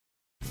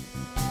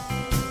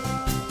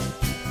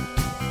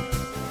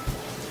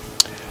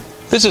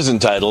This is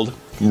entitled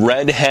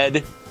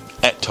Redhead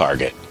at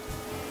Target.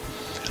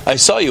 I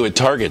saw you at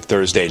Target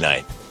Thursday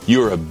night. You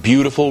were a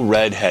beautiful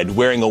redhead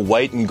wearing a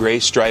white and gray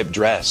striped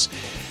dress.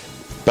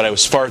 But I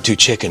was far too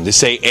chicken to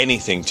say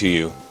anything to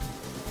you.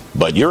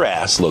 But your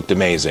ass looked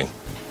amazing.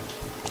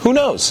 Who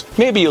knows?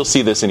 Maybe you'll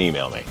see this and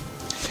email me.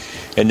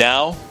 And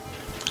now,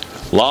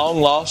 long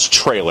lost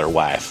trailer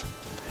wife.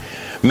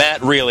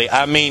 Matt, really,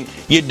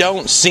 you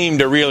don't seem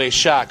to really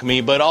shock me,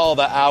 but all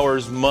the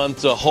hours,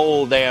 months, a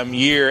whole damn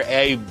year,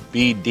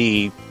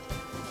 ABD,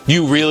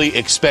 you really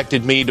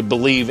expected me to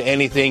believe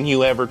anything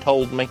you ever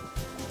told me?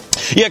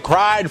 You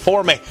cried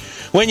for me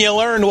when you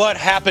learned what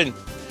happened.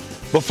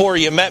 Before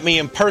you met me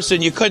in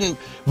person, you couldn't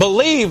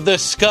believe the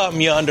scum.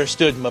 You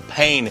understood my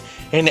pain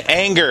and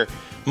anger,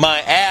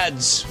 my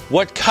ads.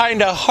 What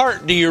kind of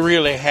heart do you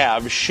really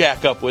have?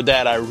 Shack up with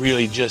that. I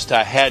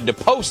had to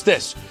post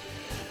this.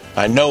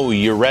 I know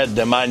you read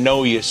them. I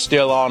know you're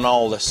still on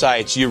all the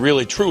sites. You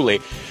really, truly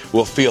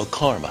will feel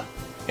karma.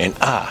 And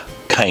I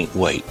can't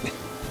wait.